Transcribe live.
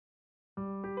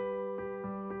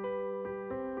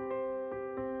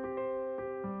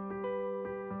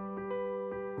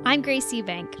I'm Grace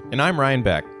Eubank. And I'm Ryan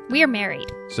Beck. We are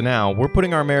married. So now we're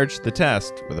putting our marriage to the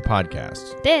test with a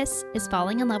podcast. This is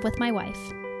Falling in Love with My Wife.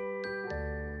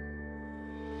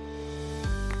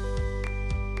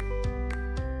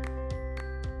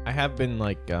 I have been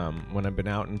when I've been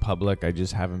out in public, I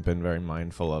just haven't been very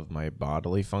mindful of my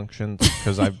bodily functions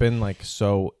because I've been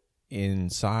so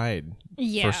inside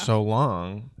for so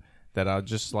long that I'll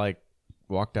just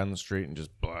walk down the street and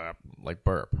just blah,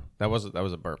 burp. That was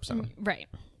a burp sound. Right.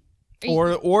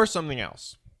 Or something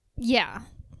else. Yeah.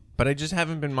 But I just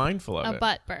haven't been mindful of it. A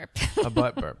butt burp. A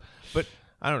butt burp. But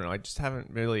I don't know. I just haven't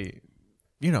really,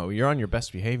 you're on your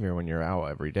best behavior when you're out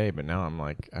every day. But now I'm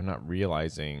not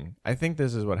realizing. I think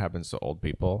this is what happens to old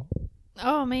people.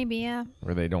 Oh, maybe, yeah.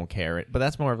 Where they don't care. But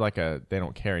that's more of they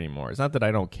don't care anymore. It's not that I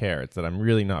don't care. It's that I'm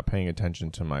really not paying attention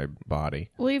to my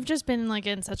body. We've just been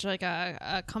in such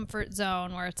a comfort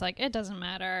zone where it's it doesn't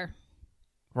matter.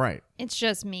 Right. It's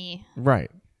just me. Right.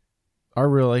 Our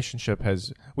relationship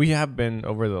we have been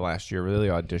over the last year really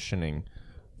auditioning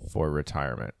for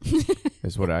retirement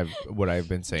is what I've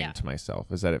been saying to myself,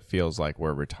 is that it feels like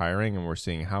we're retiring and we're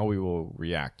seeing how we will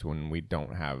react when we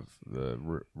don't have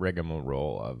the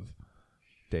rigmarole of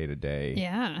day to day.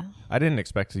 Yeah. I didn't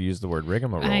expect to use the word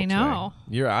rigmarole. I know.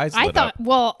 Today. Your eyes lit up.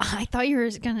 I thought you were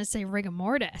going to say rigor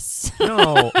mortis.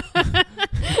 No.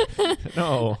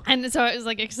 No. And so I was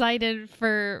excited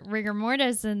for rigor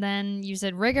mortis, and then you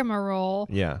said rigmarole.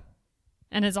 Yeah.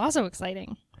 And it's also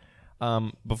exciting.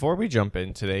 Before we jump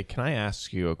in today, can I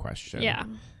ask you a question? Yeah.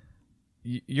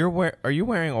 Are you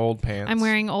wearing old pants? I'm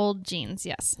wearing old jeans,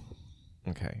 yes.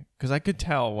 Okay, because I could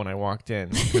tell when I walked in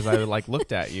because I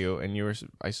looked at you and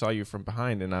I saw you from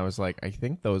behind and I was like, I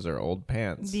think those are old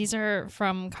pants. These are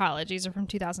from college. These are from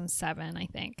 2007, I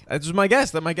think. That was my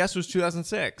guess. My guess was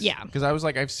 2006. Yeah, because I was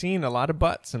I've seen a lot of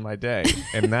butts in my day,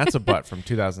 and that's a butt from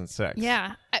 2006.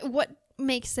 Yeah, what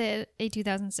makes it a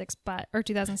 2006 butt or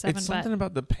 2007 it's butt? Something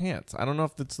about the pants. I don't know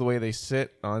if it's the way they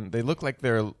sit on. They look like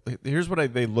they're. Here's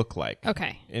what they look like.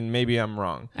 Okay, and maybe I'm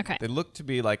wrong. Okay, they look to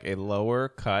be a lower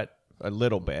cut. A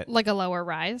little bit. Like a lower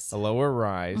rise. A lower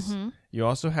rise. Mm-hmm. You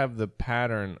also have the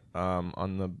pattern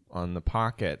on the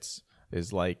pockets is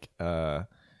the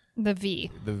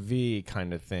V. The V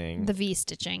kind of thing. The V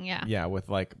stitching, yeah. Yeah, with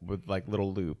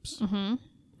little loops. Mm-hmm.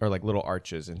 Or little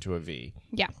arches into a V.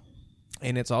 Yeah.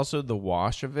 And it's also the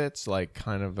wash of it's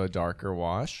kind of a darker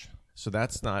wash. So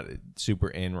that's not super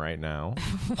in right now.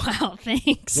 Wow,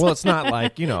 thanks. Well, it's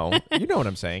not you know what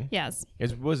I'm saying. Yes.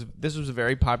 This was a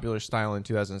very popular style in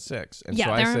 2006. And yeah,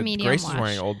 so I said, Grace wash. is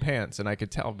wearing old pants, and I could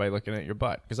tell by looking at your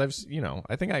butt. Because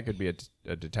I think I could be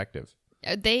a detective.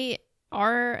 They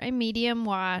are a medium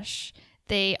wash.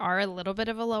 They are a little bit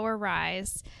of a lower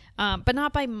rise, but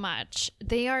not by much.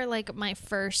 They are my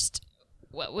first,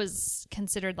 what was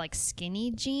considered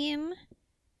skinny jean.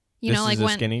 This is a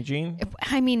skinny jean?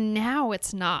 I mean, now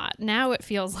it's not. Now it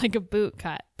feels like a boot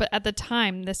cut. But at the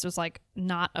time, this was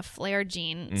not a flare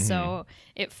jean. Mm-hmm. So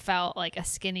it felt like a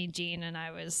skinny jean, and I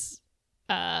was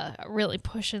really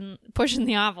pushing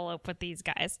the envelope with these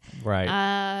guys.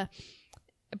 Right.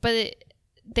 But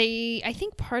I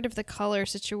think part of the color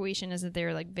situation is that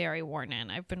they're very worn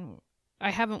in. I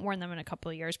haven't worn them in a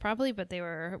couple of years probably, but they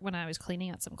were, when I was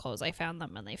cleaning out some clothes, I found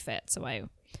them and they fit. So I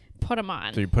put them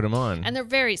on. So you put them on. And they're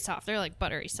very soft. They're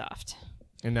buttery soft.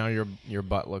 And now your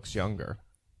butt looks younger.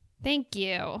 Thank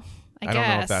you. I don't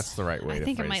know if that's the right way to phrase that. I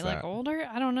think it might look older.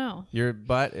 I don't know. Your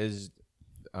butt is...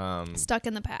 stuck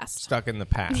in the past. Stuck in the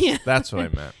past. Yeah. That's what I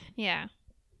meant. Yeah.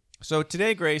 So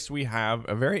today, Grace, we have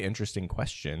a very interesting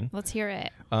question. Let's hear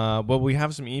it. We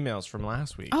have some emails from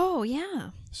last week. Oh, yeah.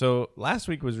 So last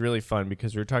week was really fun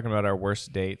because we were talking about our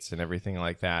worst dates and everything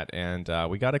like that. And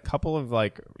we got a couple of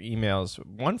emails,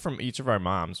 one from each of our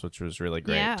moms, which was really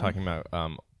great, talking about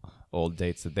old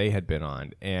dates that they had been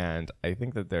on. And I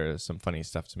think that there's some funny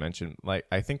stuff to mention.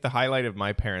 I think the highlight of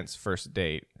my parents' first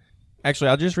date.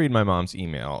 Actually, I'll just read my mom's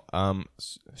email.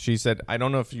 She said, I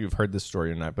don't know if you've heard this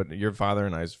story or not, but your father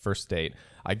and I's first date,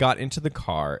 I got into the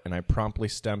car and I promptly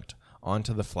stepped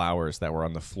onto the flowers that were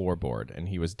on the floorboard, and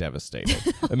he was devastated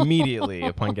immediately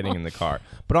upon getting in the car.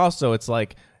 But also, it's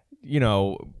I've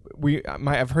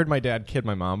heard my dad kid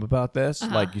my mom about this,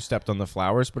 you stepped on the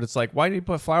flowers, but it's why did you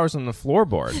put flowers on the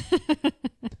floorboard?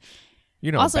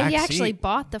 Also, he actually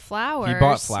bought the flowers. He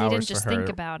bought flowers. He didn't just for her, think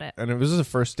about it. And it was a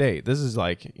first date. This is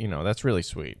that's really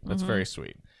sweet. That's very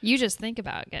sweet. You just think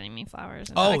about getting me flowers.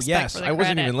 And oh yes, I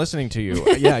wasn't even listening to you.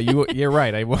 Yeah, you're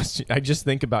right. I just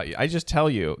think about you. I just tell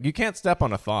you. You can't step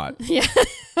on a thought. Yeah.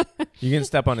 You can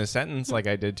step on a sentence like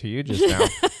I did to you just now.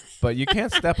 But you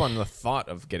can't step on the thought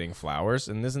of getting flowers.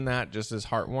 And isn't that just as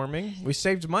heartwarming? We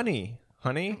saved money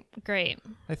honey. Great.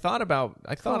 I thought about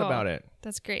it.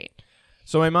 That's great.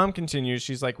 So my mom continues.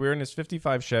 She's like, we were in this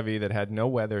 55 Chevy that had no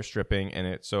weather stripping in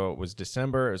it. So it was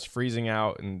December. It was freezing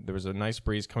out, and there was a nice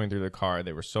breeze coming through the car.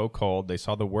 They were so cold. They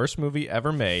saw the worst movie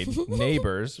ever made,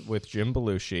 Neighbors, with Jim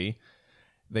Belushi.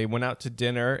 They went out to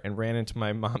dinner and ran into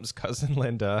my mom's cousin,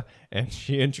 Linda, and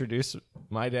she introduced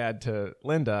my dad to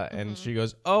Linda, and she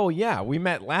goes, oh, yeah, we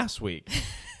met last week.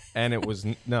 And it was,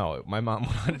 no, my mom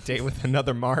went on a date with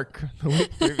another Mark the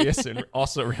week previous and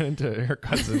also ran into her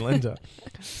cousin Linda.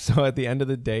 So at the end of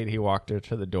the date, he walked her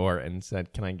to the door and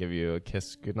said, can I give you a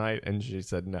kiss goodnight? And she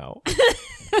said no.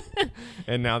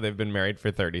 And now they've been married for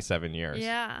 37 years.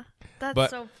 Yeah,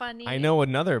 that's so funny. I know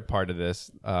another part of this,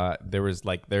 there was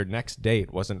like their next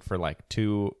date wasn't for like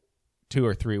two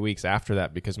or 3 weeks after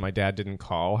that because my dad didn't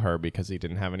call her because he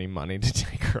didn't have any money to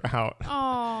take her out.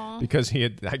 Oh. Because he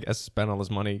had, I guess, spent all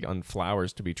his money on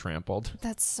flowers to be trampled.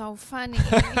 That's so funny.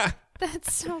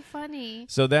 That's so funny.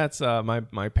 So that's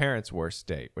my parents' worst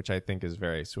date, which I think is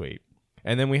very sweet.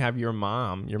 And then we have your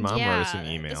mom. Your mom wrote us an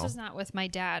email. This was not with my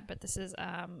dad, but this is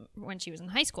when she was in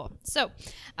high school. So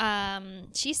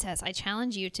she says, I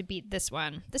challenge you to beat this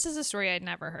one. This is a story I'd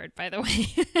never heard, by the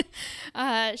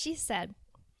way. She said,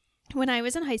 when I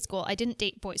was in high school, I didn't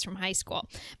date boys from high school.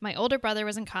 My older brother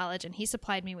was in college, and he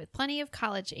supplied me with plenty of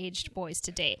college-aged boys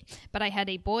to date. But I had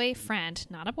a boyfriend,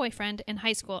 not a boyfriend, in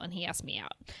high school, and he asked me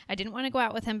out. I didn't want to go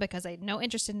out with him because I had no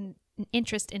interest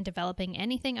in developing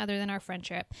anything other than our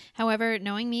friendship. However,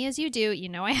 knowing me as you do, you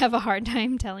know I have a hard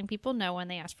time telling people no when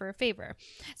they ask for a favor.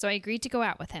 So I agreed to go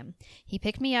out with him. He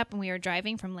picked me up, and we were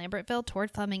driving from Lambertville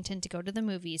toward Flemington to go to the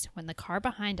movies when the car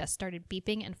behind us started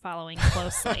beeping and following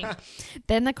closely.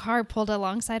 Then the car pulled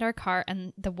alongside our car,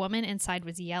 and the woman inside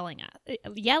was yelling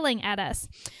at us.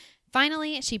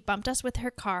 Finally, she bumped us with her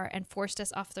car and forced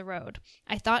us off the road.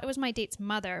 I thought it was my date's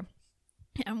mother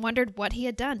and wondered what he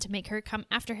had done to make her come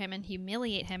after him and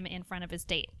humiliate him in front of his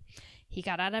date. He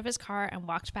got out of his car and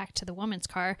walked back to the woman's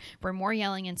car, where more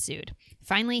yelling ensued.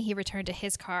 Finally, he returned to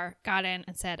his car, got in,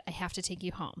 and said, I have to take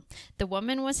you home. The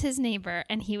woman was his neighbor,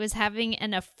 and he was having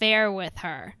an affair with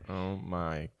her. Oh,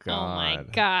 my God. Oh, my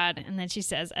God. And then she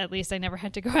says, at least I never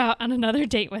had to go out on another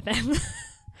date with him.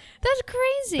 That's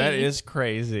crazy. That is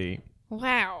crazy.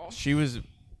 Wow. She was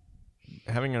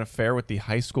having an affair with the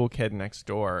high school kid next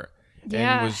door.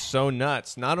 Yeah. And was so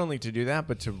nuts, not only to do that,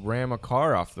 but to ram a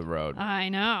car off the road. I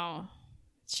know.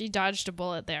 She dodged a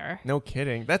bullet there. No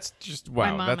kidding. That's just,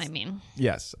 wow. My mom, I mean.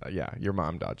 Yes. Yeah. Your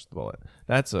mom dodged the bullet.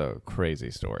 That's a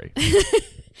crazy story.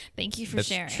 Thank you for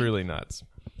sharing. It's truly nuts.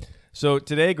 So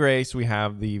today, Grace, we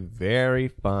have the very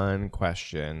fun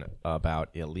question about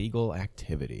illegal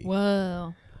activity.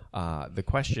 Whoa. The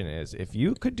question is, if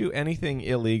you could do anything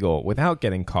illegal without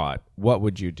getting caught, what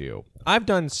would you do? I've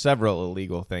done several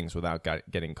illegal things without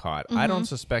getting caught. I don't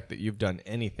suspect that you've done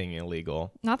anything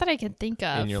illegal. Not that I can think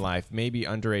of. In your life. Maybe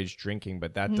underage drinking,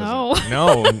 but that no. doesn't...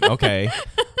 No. Okay.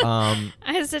 I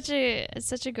have such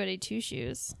a goody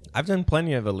two-shoes. I've done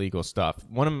plenty of illegal stuff.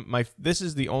 This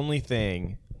is the only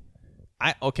thing...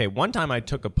 one time I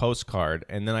took a postcard,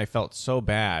 and then I felt so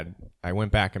bad, I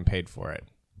went back and paid for it.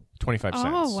 25 cents.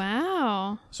 Oh,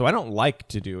 wow. So I don't like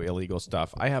to do illegal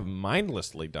stuff. I have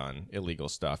mindlessly done illegal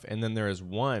stuff. And then there is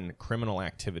one criminal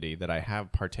activity that I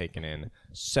have partaken in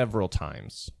several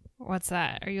times. What's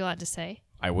that? Are you allowed to say?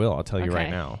 I will. I'll tell you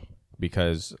right now.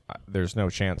 Because there's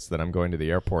no chance that I'm going to the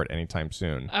airport anytime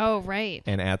soon. Oh, right.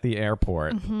 And at the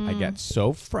airport, I get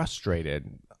so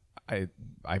frustrated.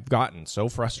 I've gotten so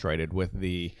frustrated with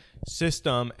the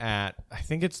system at, I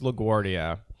think it's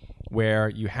LaGuardia, where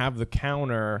you have the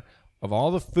counter of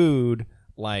all the food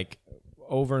like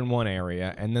over in one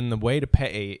area, and then the way to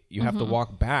pay, you have to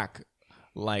walk back,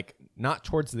 like not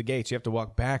towards the gates. You have to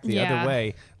walk back the other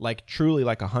way, like truly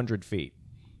like 100 feet.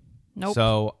 Nope.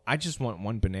 So I just want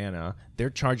one banana. They're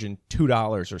charging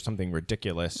 $2 or something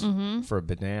ridiculous for a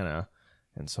banana.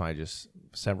 And so I just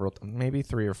maybe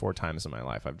 3 or 4 times in my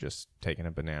life, I've just taken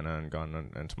a banana and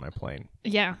gone into my plane.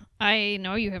 Yeah, I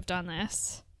know you have done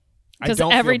this. Because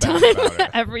every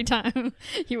time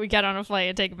you would get on a flight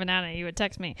and take a banana, you would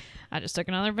text me, I just took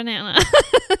another banana.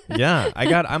 Yeah,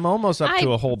 I'm almost up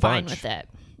to a whole bunch. I'm fine with it.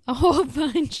 A whole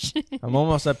bunch. I'm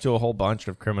almost up to a whole bunch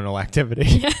of criminal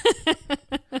activity.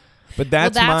 But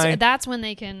that's when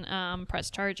they can press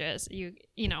charges.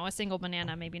 You know, a single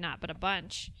banana, maybe not, but a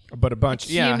bunch. But a bunch,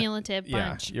 cumulative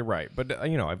bunch. Yeah, you're right. But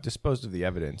I've disposed of the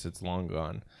evidence. It's long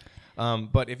gone.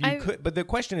 But if you could, but the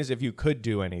question is, if you could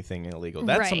do anything illegal,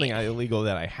 that's something illegal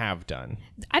that I have done.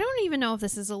 I don't even know if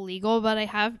this is illegal, but I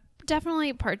have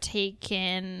definitely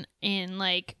partaken in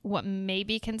like what may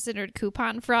be considered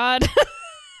coupon fraud.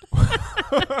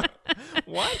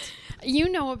 What? You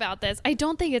know about this. I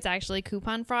don't think it's actually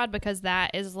coupon fraud because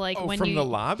that is like when from the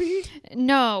lobby?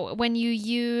 No, when you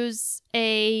use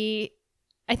I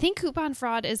think coupon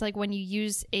fraud is like when you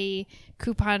use a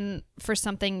coupon for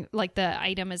something like the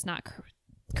item is not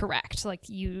correct. Like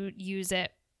you use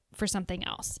it for something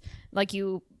else. Like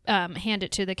you hand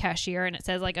it to the cashier and it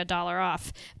says like $1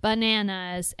 off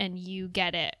bananas and you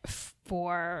get it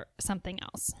for something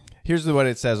else. Here's what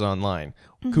it says online.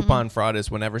 Coupon fraud is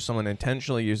whenever someone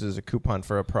intentionally uses a coupon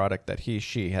for a product that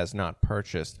she has not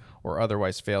purchased or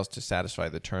otherwise fails to satisfy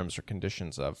the terms or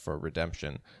conditions of for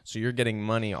redemption. So you're getting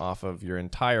money off of your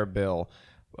entire bill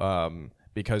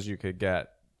because you could get,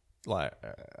 like,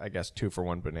 I guess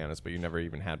 2-for-1 bananas, but you never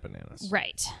even had bananas.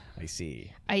 Right. I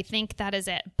see. I think that is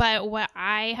it. But what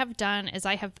I have done is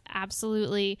I have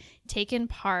absolutely taken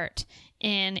part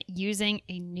in using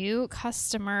a new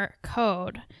customer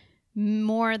code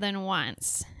more than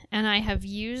once. And I have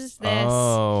used this.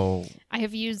 Oh. I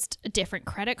have used different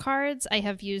credit cards. I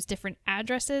have used different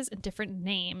addresses and different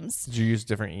names. Did you use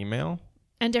different email?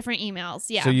 And different emails,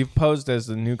 yeah. So you've posed as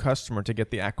a new customer to get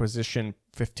the acquisition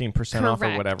 15% off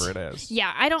or whatever it is.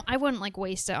 Yeah, I wouldn't like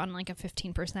waste it on like a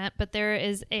 15%, but there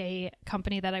is a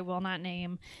company that I will not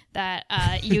name that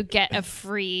you get a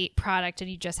free product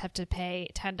and you just have to pay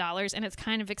 $10 and it's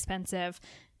kind of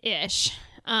expensive-ish.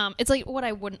 It's like what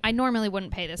I normally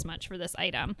wouldn't pay this much for this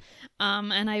item.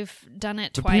 And I've done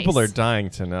it twice. The people are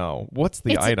dying to know. What's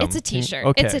the item? It's a t-shirt.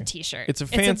 Okay. It's a t-shirt. It's a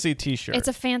fancy t-shirt. It's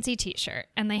a fancy t-shirt.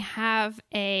 And they have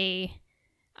they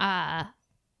have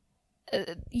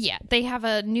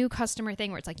a new customer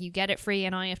thing where it's like you get it free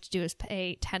and all you have to do is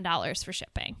pay $10 for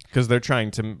shipping. Because they're trying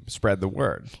to spread the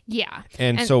word. Yeah.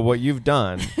 And so what you've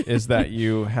done is that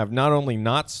you have not only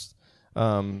not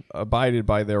abided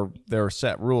by their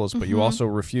set rules, but you also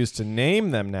refuse to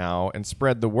name them now and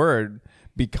spread the word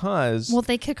because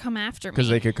they could come after me. Because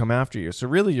they could come after you. So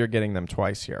really you're getting them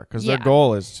twice here because their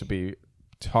goal is to be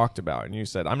talked about. And you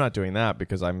said, I'm not doing that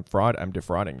because I'm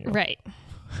defrauding you. Right.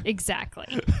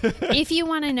 Exactly. If you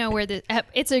want to know where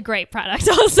it's a great product,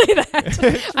 I'll say that.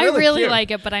 Really I really cute. Like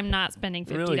it, but I'm not spending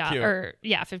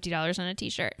 $50 on a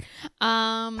t-shirt.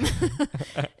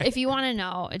 If you want to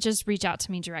know, just reach out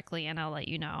to me directly and I'll let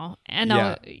you know. And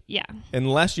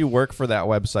unless you work for that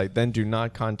website, then do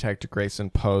not contact Grace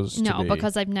and pose. No,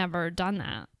 because I've never done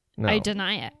that. No. I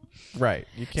deny it. Right.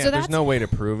 You can't. So there's no way to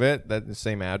prove it. That the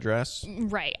same address.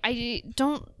 Right. I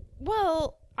don't.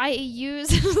 Well. I use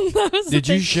those. Did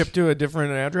you ship to a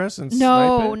different address and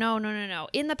snipe it? No.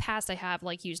 In the past, I have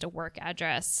like used a work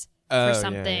address for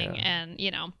something, and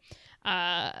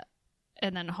and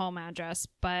then home address.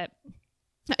 But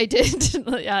I did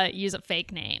use a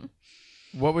fake name.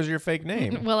 What was your fake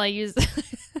name? Well,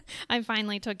 I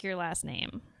finally took your last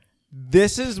name.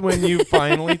 This is when you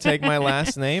finally take my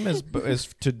last name is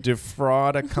to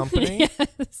defraud a company?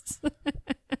 Yes.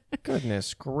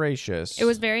 Goodness gracious. It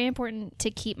was very important to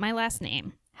keep my last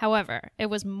name. However, it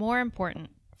was more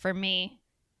important for me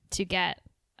to get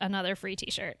another free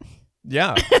t-shirt.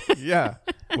 Yeah. Yeah.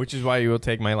 Which is why you will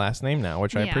take my last name now,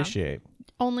 which I appreciate.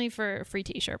 Only for free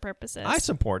t-shirt purposes. I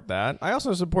support that. I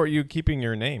also support you keeping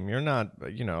your name. You're not,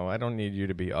 I don't need you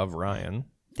to be of Ryan.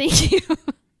 Thank you.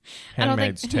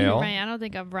 Handmaid's Tale. Right, I don't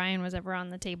think of Ryan was ever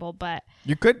on the table, but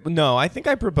you could. No, I think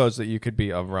I proposed that you could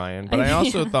be of Ryan, but I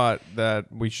also thought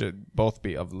that we should both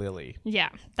be of Lily. Yeah,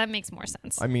 that makes more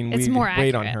sense. I mean, it's we more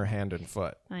wait accurate. on her hand and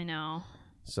foot. I know.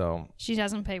 So she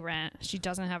doesn't pay rent. She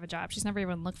doesn't have a job. She's never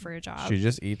even looked for a job. She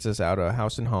just eats us out of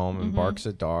house and home and barks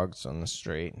at dogs on the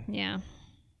street. Yeah.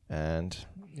 And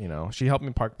she helped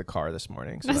me park the car this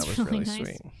morning, so that was really nice.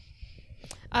 Sweet.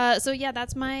 So yeah,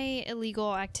 that's my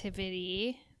illegal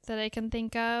activity that I can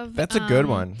think of. That's a good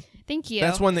one. Thank you.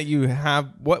 That's one that you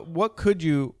have. What could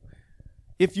you,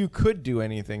 if you could do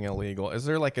anything illegal, is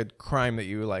there like a crime that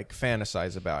you like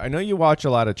fantasize about? I know you watch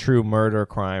a lot of true murder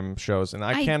crime shows, and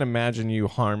I can't imagine you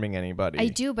harming anybody. I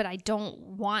do, but I don't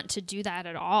want to do that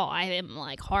at all. I am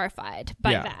like horrified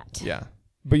by that. Yeah.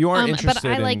 But you aren't interested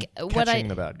in catching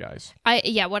the bad guys.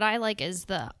 What I like is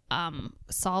the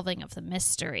solving of the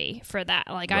mystery for that.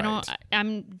 Like right.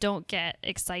 I don't get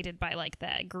excited by like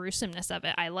the gruesomeness of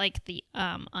it. I like the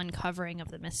uncovering of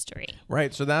the mystery.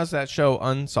 Right. So that was that show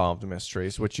Unsolved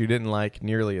Mysteries, which you didn't like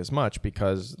nearly as much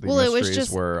because the mysteries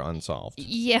were unsolved.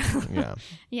 Yeah. Yeah.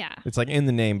 Yeah. It's like in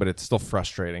the name, but it's still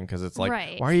frustrating because it's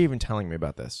like, why are you even telling me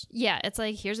about this? Yeah. It's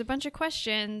like, here's a bunch of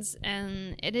questions,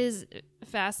 and it is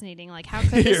fascinating. Like, how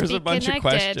could this be a bunch connected? Of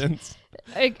questions.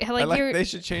 Like they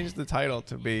should change the title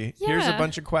to be, here's a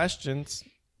bunch of questions.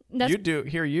 You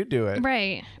do it.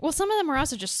 Right. Well, some of them are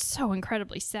also just so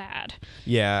incredibly sad.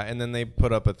 Yeah, and then they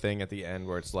put up a thing at the end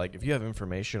where it's like, if you have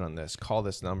information on this, call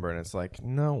this number. And it's like,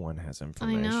 no one has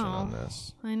information on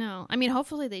this. I know. I mean,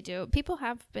 hopefully they do. People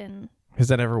have been. Has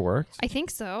that ever worked? I think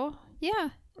so. Yeah.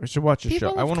 I should watch a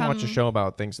show. I want to watch a show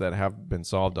about things that have been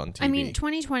solved on TV. I mean,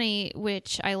 2020,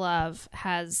 which I love,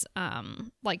 has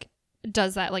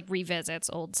does that, like revisits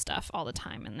old stuff all the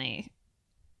time, and they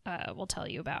will tell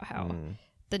you about how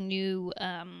the new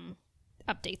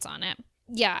updates on it.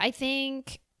 Yeah, I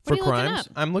think for crimes,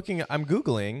 I'm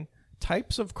Googling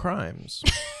types of crimes.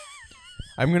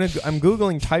 I'm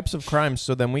Googling types of crimes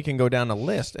so then we can go down a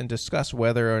list and discuss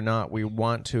whether or not we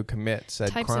want to commit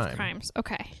said crime. Types of crimes.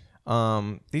 Okay.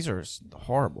 These are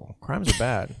horrible. Crimes are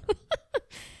bad.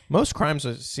 Most crimes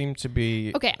seem to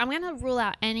be... Okay, I'm going to rule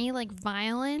out any like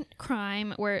violent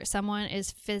crime where someone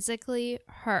is physically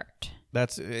hurt.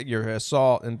 That's your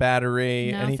assault and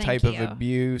battery, any type of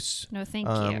abuse. No, thank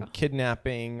you.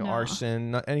 Kidnapping,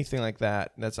 arson, anything like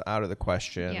that. That's out of the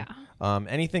question. Yeah.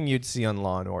 Anything you'd see on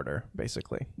Law and Order,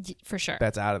 basically. For sure.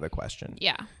 That's out of the question.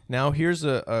 Yeah. Now, here's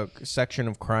a section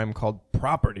of crime called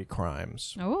property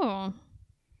crimes. Oh.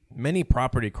 Many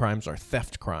property crimes are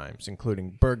theft crimes,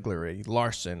 including burglary,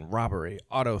 larceny, robbery,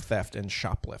 auto theft, and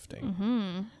shoplifting.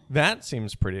 Mm-hmm. That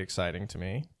seems pretty exciting to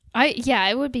me.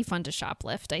 It would be fun to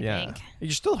shoplift, I think.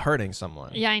 You're still hurting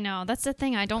someone. Yeah, I know. That's the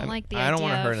thing. I don't like the idea. I don't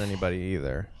want to hurt anybody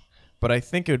either. But I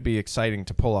think it would be exciting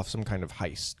to pull off some kind of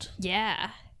heist. Yeah.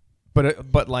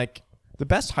 But like the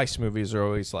best heist movies are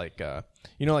always like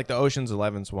like the Ocean's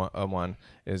 11's one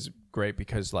is great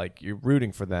because like you're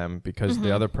rooting for them because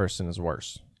the other person is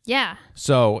worse. Yeah.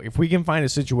 So if we can find a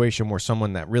situation where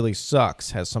someone that really sucks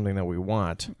has something that we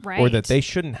want or that they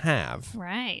shouldn't have.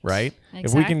 Right. Exactly.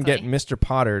 If we can get Mr.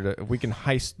 Potter if we can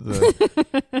heist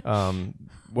the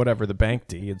whatever the bank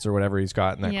deeds or whatever he's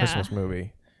got in that Christmas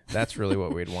movie. That's really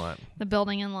what we'd want. The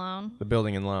building and loan. The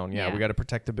building and loan. Yeah. We got to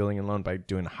protect the building and loan by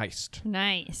doing a heist.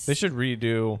 Nice. They should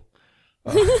redo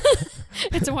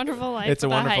It's a Wonderful Life. It's a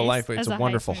Wonderful Life. It's a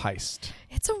wonderful heist.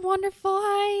 It's a wonderful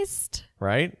heist.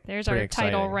 Right? There's our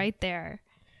title right there.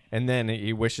 And then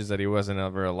he wishes that he wasn't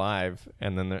ever alive,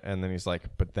 and then he's like,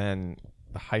 but then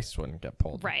the heist wouldn't get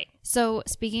pulled. Right. So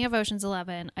speaking of Ocean's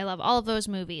 11, I love all of those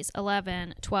movies,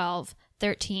 11, 12,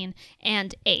 13,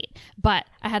 and 8. But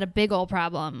I had a big old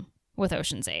problem with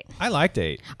Ocean's 8. I liked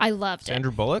 8. I loved it.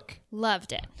 Sandra Bullock?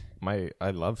 Loved it.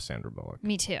 I love Sandra Bullock.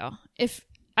 Me too. If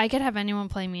I could have anyone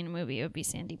play me in a movie, it would be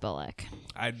Sandy Bullock.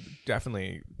 I'd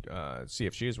definitely see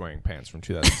if she was wearing pants from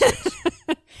 2006.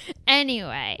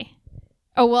 Anyway.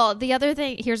 Oh, well, the other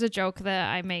thing, here's a joke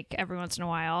that I make every once in a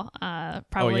while,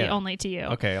 probably only to you.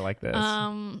 Okay, I like this.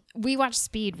 We watched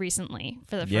Speed recently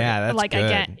for the first time. Yeah, that's good.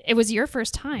 Again, it was your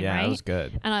first time, right? Yeah, it was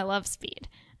good. And I love Speed.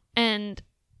 And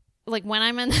like when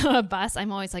I'm in a bus,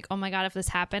 I'm always like, oh my God, if this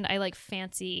happened, I like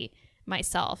fancy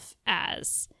myself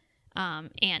as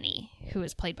Annie, who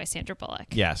is played by Sandra Bullock.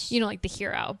 Yes. Like the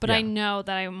hero. But I know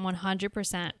that I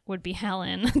 100% would be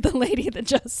Helen, the lady that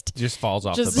just falls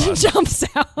off the bus. Jumps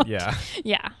out. Yeah.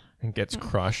 Yeah. And gets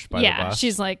crushed by the bus. Yeah,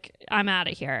 she's like, I'm out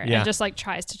of here. Yeah. And just like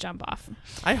tries to jump off.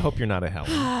 I hope you're not a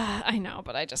Helen. I know,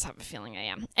 but I just have a feeling I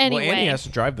am. Anyway. Well, Annie has to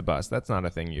drive the bus. That's not a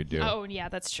thing you do. Oh, yeah,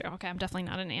 that's true. Okay, I'm definitely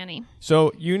not an Annie.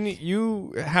 So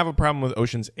you have a problem with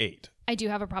Ocean's 8. I do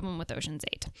have a problem with Ocean's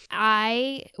 8.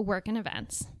 I work in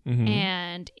events,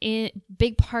 and a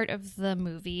big part of the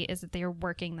movie is that they are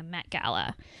working the Met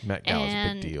Gala. Met Gala is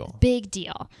a big deal. Big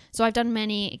deal. So I've done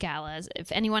many galas. If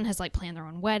anyone has like planned their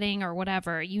own wedding or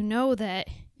whatever, you know that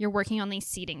you're working on these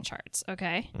seating charts,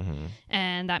 okay? Mm-hmm.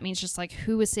 And that means just like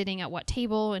who is sitting at what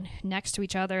table and next to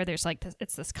each other. There's like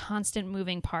it's this constant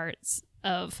moving parts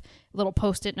of little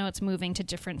Post-it notes moving to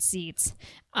different seats.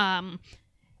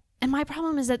 And my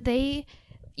problem is that they,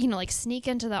 like sneak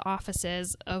into the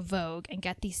offices of Vogue and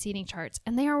get these seating charts.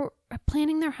 And they are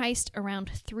planning their heist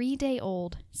around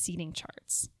 3-day-old seating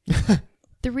charts.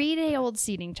 3-day-old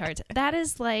seating charts. That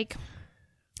is like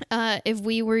if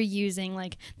we were using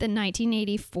like the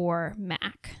 1984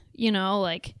 Mac,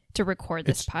 like to record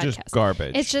this podcast. It's just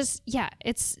garbage. It's just,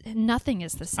 nothing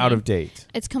is the same. Out of date.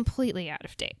 It's completely out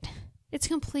of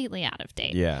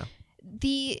date. Yeah.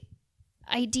 The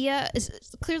idea is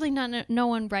clearly no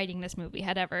one writing this movie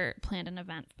had ever planned an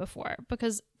event before,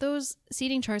 because those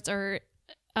seating charts are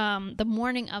the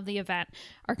morning of the event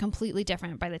are completely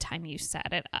different by the time you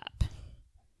set it up.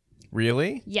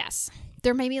 Really? Yes.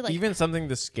 There may be like even something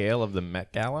the scale of the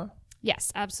Met Gala?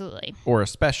 Yes, absolutely. Or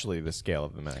especially the scale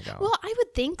of the Met Gala. Well, I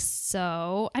would think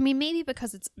so. I mean, maybe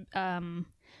because it's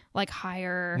like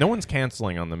hire. No one's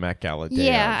canceling on the Met Gala day.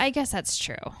 Yeah, I guess that's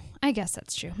true.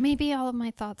 Maybe all of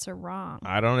my thoughts are wrong.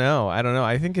 I don't know.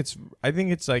 I think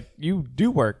it's like you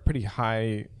do work pretty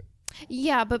high.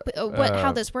 Yeah, but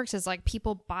how this works is like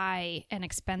people buy an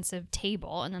expensive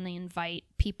table and then they invite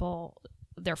people,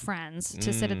 their friends,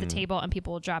 to sit at the table, and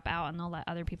people will drop out and they'll let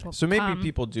other people So maybe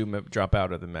people do drop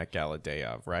out of the Met Gala day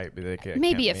of, right?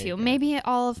 Maybe a few. Maybe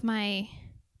all of my...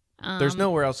 There's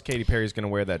nowhere else Katy Perry's going to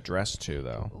wear that dress to,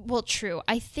 though. Well, true.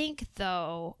 I think,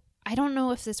 though... I don't know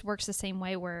if this works the same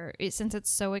way where since it's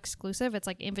so exclusive, it's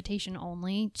like invitation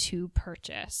only to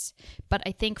purchase. But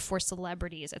I think for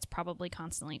celebrities, it's probably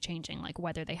constantly changing, like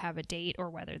whether they have a date or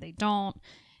whether they don't,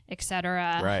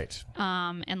 etc. Right.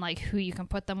 And like who you can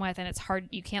put them with. And it's hard.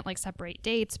 You can't like separate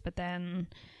dates, but then.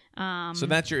 So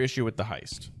that's your issue with the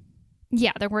heist.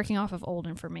 Yeah, they're working off of old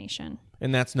information.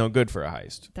 And that's no good for a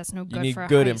heist. That's no good for a heist. You need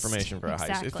good information for a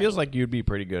exactly. heist. It feels like you'd be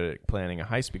pretty good at planning a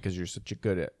heist because you're such a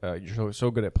good at you're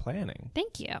so good at planning.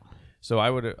 Thank you. So I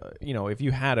would, if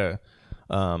you had a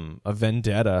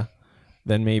vendetta,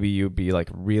 then maybe you'd be like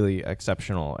really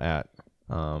exceptional at,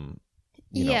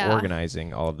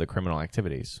 organizing all of the criminal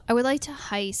activities. I would like to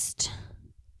heist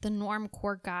the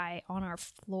normcore guy on our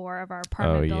floor of our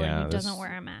apartment building who doesn't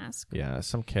wear a mask. Yeah,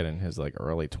 some kid in his like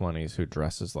early 20s who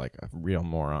dresses like a real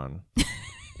moron.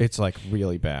 It's like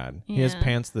really bad. Yeah. He has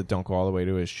pants that don't go all the way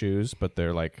to his shoes, but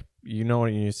they're like,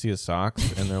 when you see his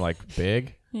socks and they're like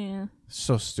big. Yeah.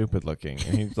 So stupid looking.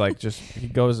 And he's like he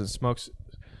goes and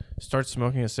starts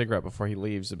smoking a cigarette before he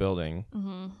leaves the building.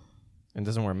 Mm-hmm. And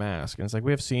doesn't wear a mask. And it's like,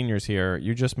 we have seniors here.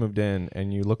 You just moved in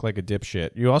and you look like a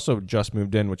dipshit. You also just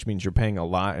moved in, which means you're paying a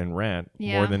lot in rent,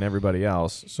 more than everybody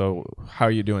else. So how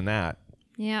are you doing that?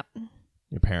 Yep.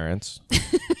 Your parents.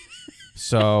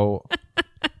 So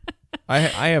I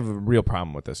have a real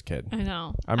problem with this kid. I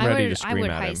know. I'm ready to scream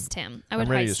at him. I would heist him. I'm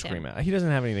ready to scream at him. He doesn't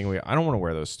have anything. I don't want to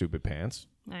wear those stupid pants.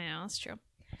 I know. That's true.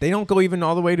 They don't go even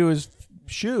all the way to his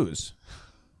shoes.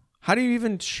 How do you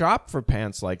even shop for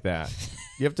pants like that?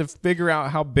 You have to figure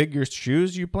out how big your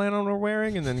shoes you plan on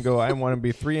wearing and then go, I want to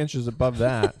be 3 inches above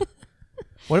that.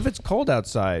 What if it's cold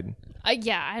outside?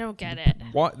 Yeah, I don't get it.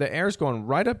 The air's going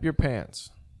right up your pants.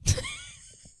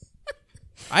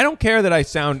 I don't care that I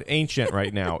sound ancient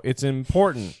right now. It's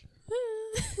important.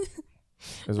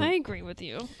 I agree with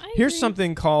you. Here's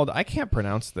something called, I can't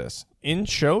pronounce this,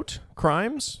 inchoate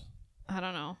crimes? I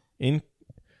don't know.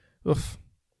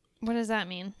 What does that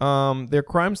mean? They're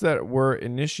crimes that were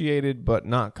initiated but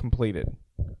not completed.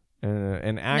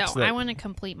 And acts I want to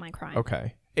complete my crime.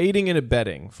 Okay. Aiding and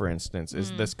abetting, for instance,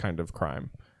 is this kind of crime.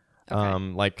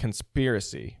 Okay. Like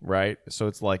conspiracy, right? So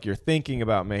it's like you're thinking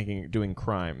about doing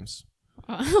crimes.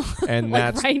 And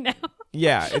like that's right now.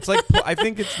 Yeah, it's like I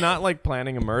think it's not like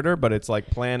planning a murder, but it's like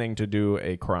planning to do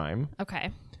a crime.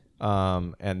 Okay.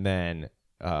 And then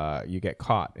you get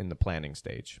caught in the planning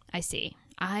stage. I see.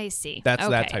 That's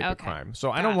that type of crime.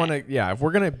 So I don't want to, if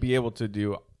we're going to be able to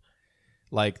do,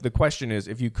 like, the question is,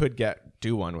 if you could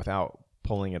do one without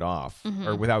pulling it off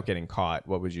or without getting caught,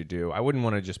 what would you do? I wouldn't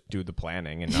want to just do the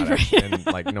planning and not and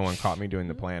like no one caught me doing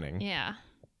the planning. Yeah.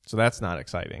 So that's not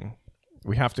exciting.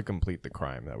 We have to complete the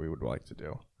crime that we would like to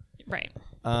do. Right.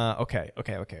 Okay.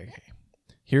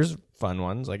 Here's fun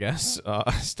ones, I guess.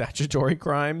 Statutory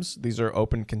crimes. These are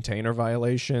open container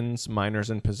violations, minors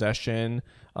in possession,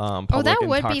 public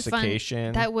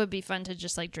intoxication. That would be fun to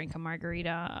just like drink a margarita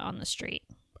on the street.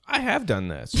 I have done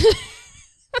this.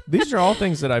 These are all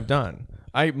things that I've done.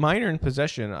 Minor in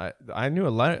possession. I knew a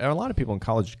lot of people in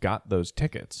college got those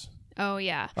tickets. Oh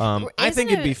yeah. I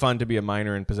think it'd be fun to be a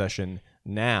minor in possession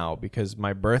now because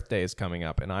my birthday is coming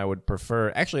up, and I would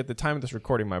prefer. Actually, at the time of this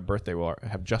recording, my birthday will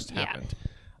have just happened.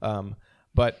 It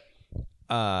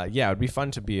would be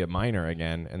fun to be a minor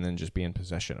again and then just be in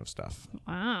possession of stuff.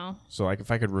 Wow. So like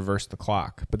if I could reverse the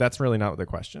clock, but that's really not the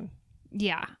question.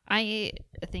 Yeah. I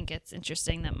think it's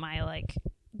interesting that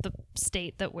the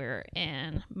state that we're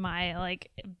in, my like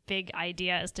big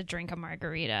idea is to drink a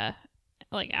margarita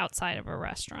like outside of a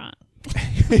restaurant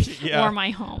or my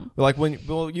home. Like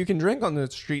you can drink on the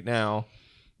street now,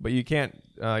 but you can't,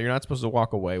 you're not supposed to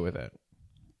walk away with it.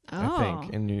 I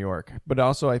think, in New York. But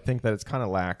also I think that it's kind of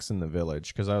lax in the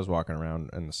Village because I was walking around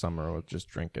in the summer with just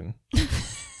drinking.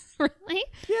 Really?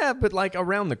 Yeah, but like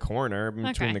around the corner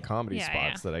between the comedy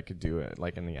spots that I could do it,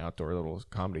 like in the outdoor little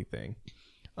comedy thing.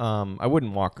 I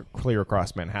wouldn't walk clear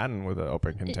across Manhattan with an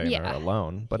open container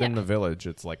alone, but in the Village,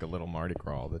 it's like a little Mardi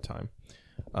Gras all the time.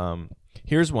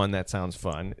 Here's one that sounds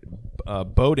fun.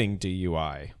 Boating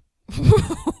DUI.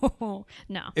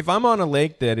 No. If I'm on a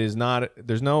lake that is not,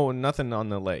 there's nothing on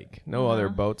the lake, no other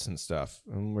boats and stuff,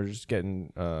 and we're just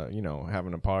getting,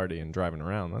 having a party and driving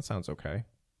around, that sounds okay.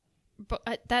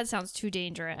 But that sounds too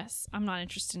dangerous. I'm not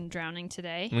interested in drowning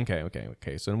today.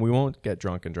 Okay. So we won't get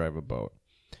drunk and drive a boat.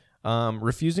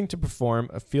 Refusing to perform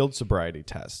a field sobriety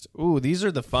test. Ooh, these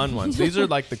are the fun ones. These are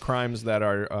like the crimes that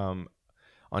are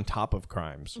on top of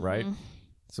crimes, right?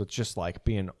 So it's just like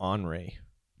being ornery.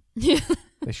 Yeah.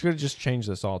 They should have just changed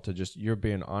this all to just you're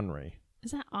being ornery.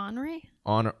 Is that ornery?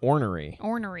 Ornery.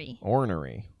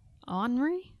 Ornery?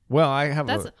 Well, I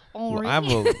have ornery.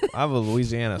 I have a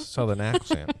Louisiana Southern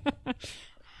accent.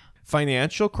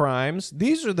 Financial crimes.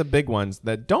 These are the big ones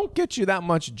that don't get you that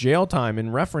much jail time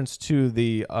in reference to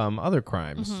the other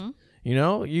crimes. Mm-hmm. You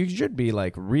know, you should be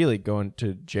like really going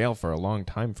to jail for a long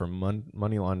time for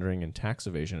money laundering and tax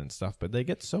evasion and stuff, but they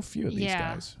get so few of these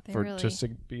guys for really... to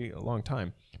be a long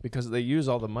time because they use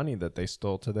all the money that they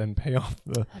stole to then pay off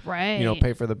the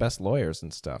pay for the best lawyers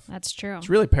and stuff. That's true. It's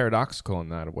really paradoxical in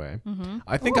that way. Mm-hmm.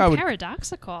 I think I would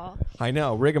paradoxical. I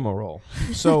know, rigmarole.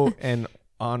 So and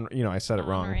I said it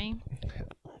wrong.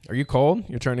 Are you cold?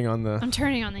 You're turning on the... I'm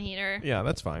turning on the heater. Yeah,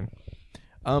 that's fine.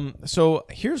 So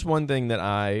here's one thing that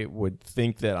I would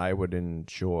think that I would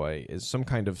enjoy is some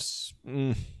kind of...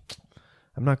 I'm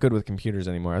not good with computers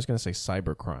anymore. I was going to say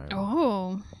cybercrime.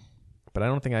 Oh. But I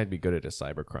don't think I'd be good at a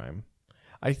cybercrime.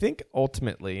 I think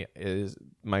ultimately is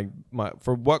my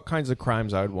for what kinds of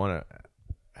crimes I would want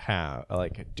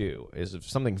to do is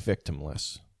something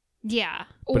victimless. Yeah.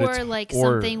 Or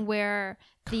something where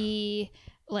the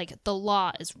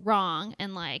law is wrong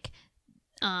and like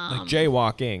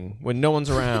jaywalking when no one's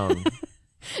around.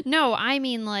 No, I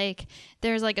mean like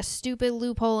there's like a stupid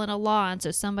loophole in a law and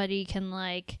so somebody can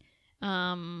like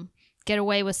get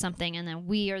away with something and then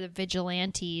we are the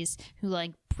vigilantes who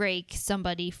like break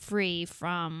somebody free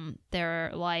from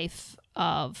their life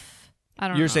of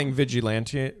You're saying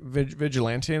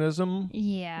vigilantism?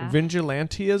 Yeah.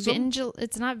 Vigilantism?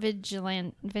 It's not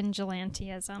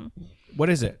vigilantism. What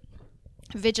is it?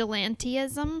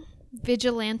 Vigilantism?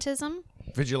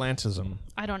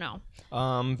 I don't know.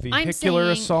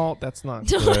 Vehicular assault, that's not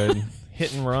good.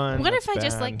 Hit and run. What if I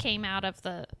bad. came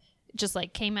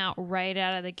out right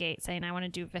out of the gate saying I want to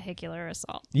do vehicular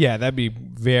assault? Yeah, that'd be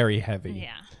very heavy.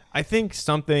 Yeah. I think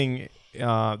something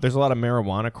there's a lot of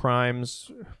marijuana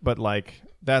crimes, but like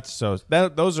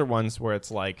those are ones where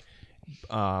it's like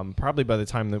probably by the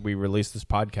time that we release this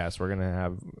podcast, we're gonna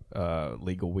have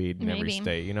legal weed in every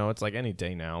state. You know, it's like any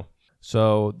day now.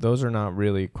 So those are not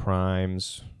really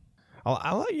crimes.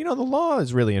 I'll the law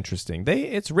is really interesting.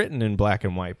 It's written in black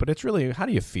and white, but it's really how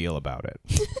do you feel about it?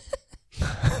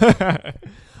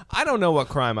 I don't know what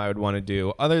crime I would want to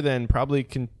do other than probably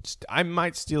I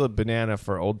might steal a banana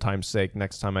for old time's sake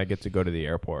next time I get to go to the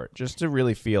airport just to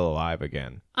really feel alive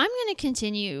again. I'm going to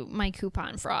continue my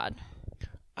coupon fraud.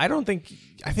 I think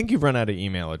you've run out of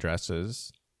email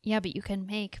addresses. Yeah, but you can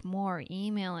make more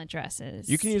email addresses.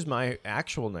 You can use my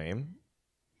actual name.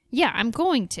 Yeah, I'm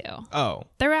going to. Oh.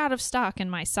 They're out of stock in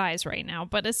my size right now,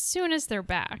 but as soon as they're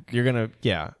back. You're going to,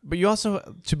 yeah. But you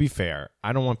also, to be fair,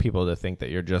 I don't want people to think that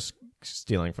you're just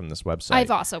stealing from this website. I've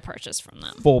also purchased from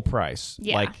them. Full price.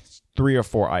 Yeah. Like 3 or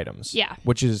 4 items. Yeah.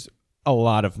 Which is a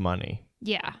lot of money.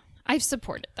 Yeah. I've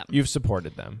supported them. You've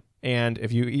supported them. And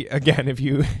if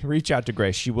you reach out to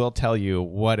Grace, she will tell you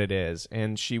what it is.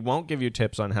 And she won't give you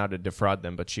tips on how to defraud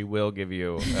them, but she will give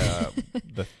you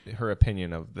her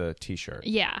opinion of the T-shirt.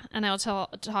 Yeah. And I'll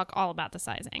talk all about the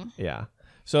sizing. Yeah.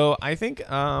 So I think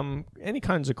any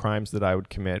kinds of crimes that I would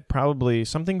commit, probably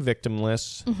something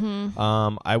victimless.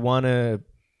 Mm-hmm. I want to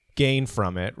gain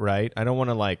from it, right? I don't want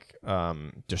to like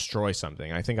destroy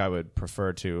something. I think I would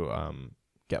prefer to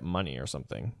get money or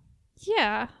something.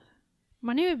 Yeah.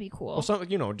 Money would be cool. Well, so,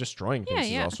 destroying things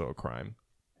is also a crime.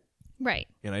 Right.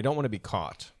 And I don't want to be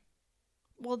caught.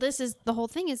 Well, the whole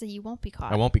thing is that you won't be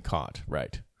caught. I won't be caught,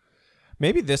 right.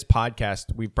 Maybe this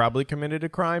podcast, we've probably committed a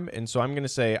crime, and so I'm going to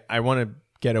say I want to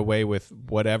get away with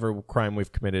whatever crime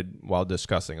we've committed while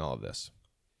discussing all of this.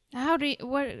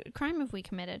 What crime have we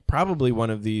committed? Probably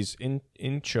one of these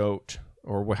inchoate,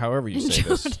 or however you say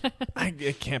this.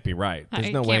 It can't be right.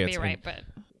 There's no way it's... It can't be right, but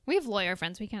we have lawyer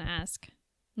friends we can ask.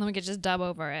 Then we could just dub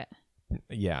over it.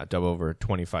 Yeah, dub over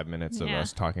 25 minutes of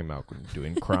us talking about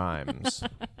doing crimes.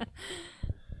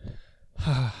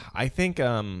 I think,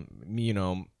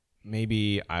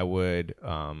 maybe I would,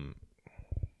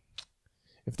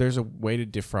 if there's a way to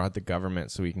defraud the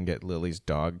government so we can get Lily's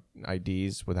dog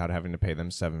IDs without having to pay them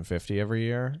 $750 every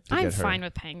year. I'm fine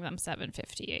with paying them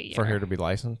 $750 a year. For her to be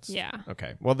licensed? Yeah.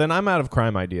 Okay. Well, then I'm out of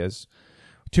crime ideas.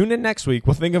 Tune in next week.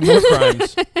 We'll think of more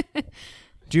crimes.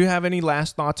 Do you have any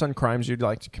last thoughts on crimes you'd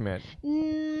like to commit?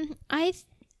 I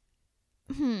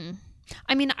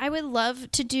mean, I would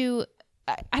love to do...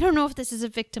 I don't know if this is a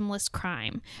victimless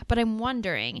crime, but I'm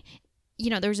wondering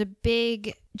there was a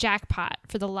big jackpot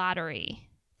for the lottery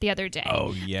the other day.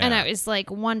 Oh, yeah. And I was like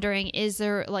wondering, is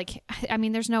there like, I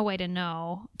mean, there's no way to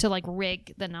know to like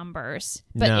rig the numbers,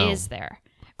 but No. is there?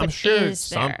 I'm But sure is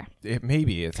there?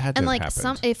 maybe it had to And have like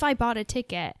happened. if I bought a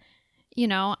ticket,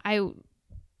 I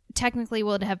technically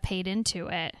would have paid into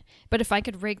it. But if I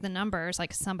could rig the numbers,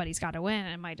 like somebody's got to win,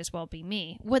 it might as well be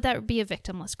me. Would that be a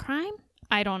victimless crime?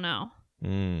 I don't know.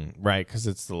 Right, because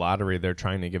it's the lottery. They're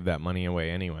trying to give that money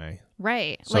away anyway.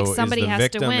 Right. So like somebody is the has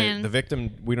victim, to win. The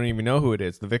victim, we don't even know who it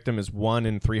is. The victim is 1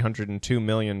 in 302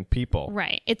 million people.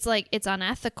 Right. It's like it's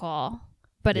unethical,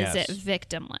 but Yes. is it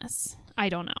victimless? I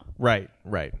don't know. Right.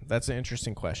 That's an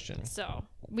interesting question. So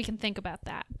we can think about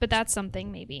that. But that's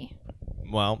something maybe.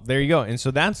 Well, there you go. And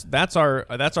so that's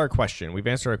our question. We've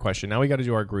answered our question. Now we got to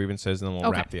do our grievances, and then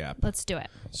we'll wrap the app. Let's do it.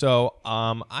 So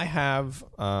I have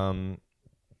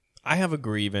a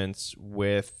grievance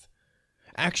with.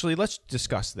 Actually, let's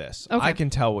discuss this. Okay. I can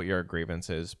tell what your grievance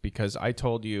is because I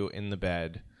told you in the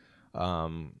bed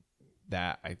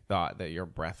that I thought that your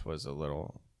breath was a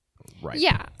little ripe.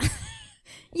 Yeah.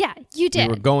 Yeah, you did.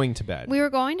 We were going to bed. We were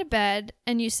going to bed,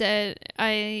 and you said,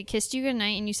 I kissed you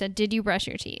goodnight, and you said, did you brush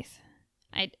your teeth?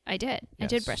 I did. I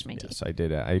did brush my teeth. Yes, I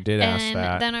did. I did ask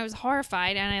that. And then I was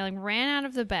horrified, and I ran out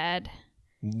of the bed.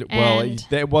 Well, and-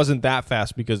 it wasn't that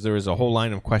fast because there was a whole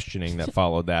line of questioning that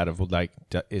followed that of like,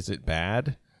 is it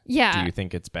bad? Yeah. Do you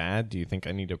think it's bad? Do you think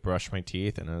I need to brush my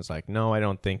teeth? And I was like, no, I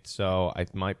don't think so.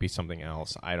 It might be something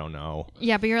else. I don't know.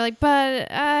 Yeah, but you're like,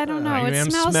 but I don't know.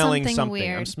 It smells something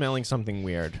weird. I'm smelling something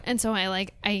weird. And so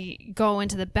I go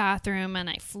into the bathroom and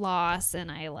I floss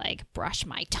and I like brush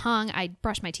my tongue. I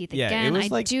brush my teeth again. It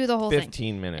was like do the whole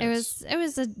 15 minutes. It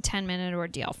was a 10-minute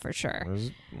ordeal for sure.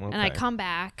 Okay. And I come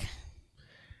back.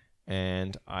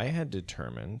 And I had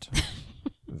determined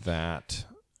that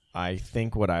I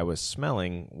think what I was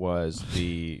smelling was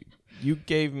you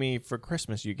gave me for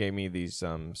Christmas, you gave me these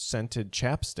scented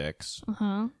chapsticks. Uh-huh.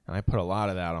 And I put a lot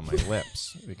of that on my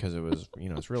lips because it was,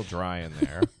 it's real dry in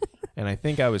there. And I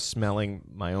think I was smelling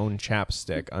my own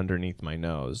chapstick underneath my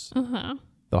nose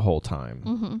the whole time.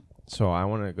 Mm-hmm. So I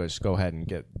want to just go ahead and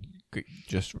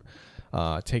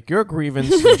take your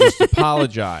grievance and just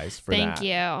apologize for that. Thank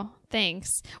you.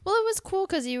 Thanks. Well, it was cool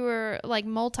because you were like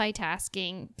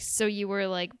multitasking. So you were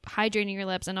like hydrating your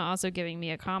lips and also giving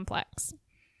me a complex.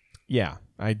 Yeah,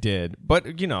 I did.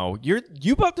 But, you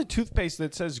bought the toothpaste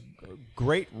that says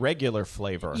great regular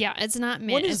flavor. Yeah, it's not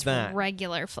mint. What is it's that?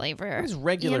 Regular flavor. What is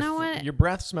regular? You know what? Your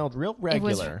breath smelled real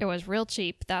regular. It was real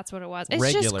cheap. That's what it was. It's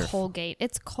Regular. just Colgate.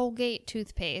 It's Colgate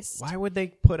toothpaste. Why would they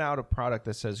put out a product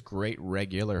that says great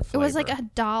regular flavor? It was like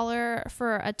 $1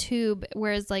 for a tube,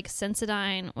 whereas like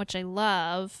Sensodyne, which I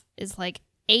love, is like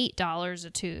 $8 a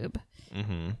tube.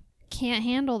 Mm-hmm. Can't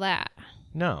handle that.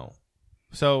 No.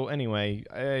 So anyway,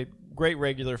 great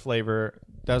regular flavor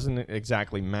doesn't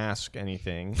exactly mask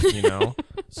anything,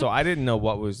 So I didn't know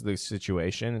what was the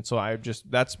situation, and so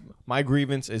that's my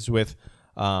grievance is with,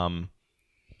 I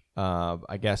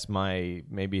guess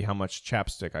maybe how much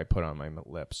chapstick I put on my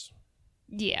lips.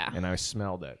 Yeah. And I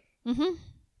smelled it. Mm-hmm.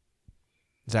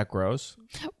 Is that gross?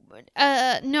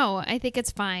 No, I think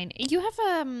it's fine. You have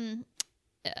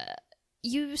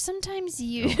you sometimes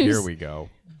use. Oh, here we go.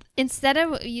 Instead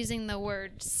of using the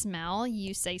word smell,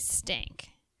 you say stink.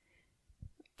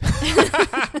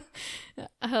 I'm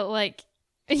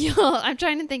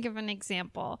trying to think of an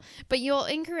example, but you'll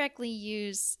incorrectly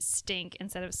use stink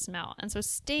instead of smell. And so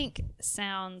stink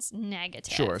sounds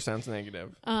negative. Sure, sounds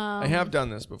negative. I have done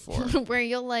this before. Where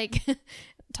you'll like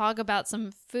talk about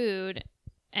some food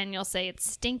and you'll say it's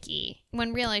stinky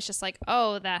when really it's just like,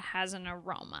 oh, that has an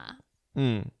aroma.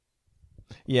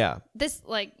 Yeah.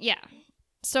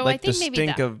 So like I think the maybe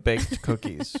stink that. of baked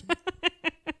cookies.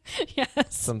 Yes.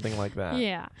 Something like that.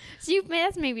 Yeah. So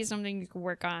that's maybe something you could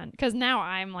work on because now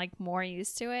I'm like more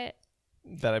used to it.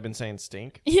 That I've been saying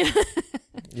stink? Yeah.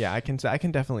 Yeah, I can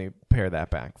definitely pare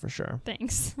that back for sure.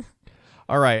 Thanks.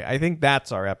 All right. I think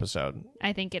that's our episode.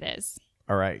 I think it is.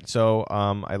 All right. So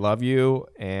I love you.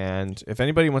 And if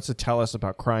anybody wants to tell us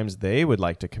about crimes they would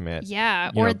like to commit.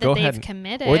 Yeah. Or that they've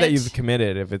committed. Or that you've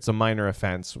committed. If it's a minor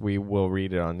offense, we will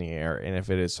read it on the air. And if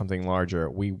it is something larger,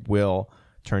 we will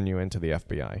turn you into the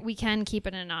FBI. We can keep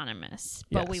it anonymous,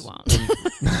 but we Yes.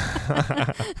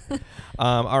 won't.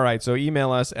 All right. So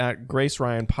email us at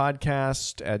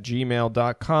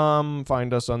graceryanpodcast@gmail.com.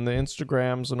 Find us on the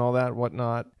Instagrams and all that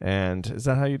whatnot. And is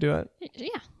that how you do it?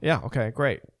 Yeah. Yeah. Okay.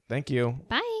 Great. Thank you.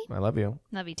 Bye. I love you.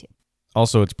 Love you too.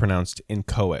 Also, it's pronounced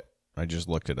inchoate. I just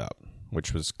looked it up,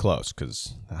 which was close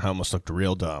because I almost looked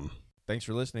real dumb. Thanks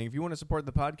for listening. If you want to support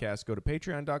the podcast, go to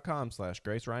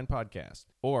patreon.com/Grace Ryan Podcast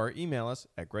or email us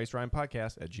at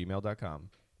graceryanpodcast@gmail.com.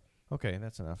 Okay,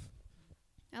 that's enough.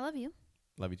 I love you.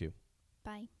 Love you too.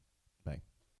 Bye.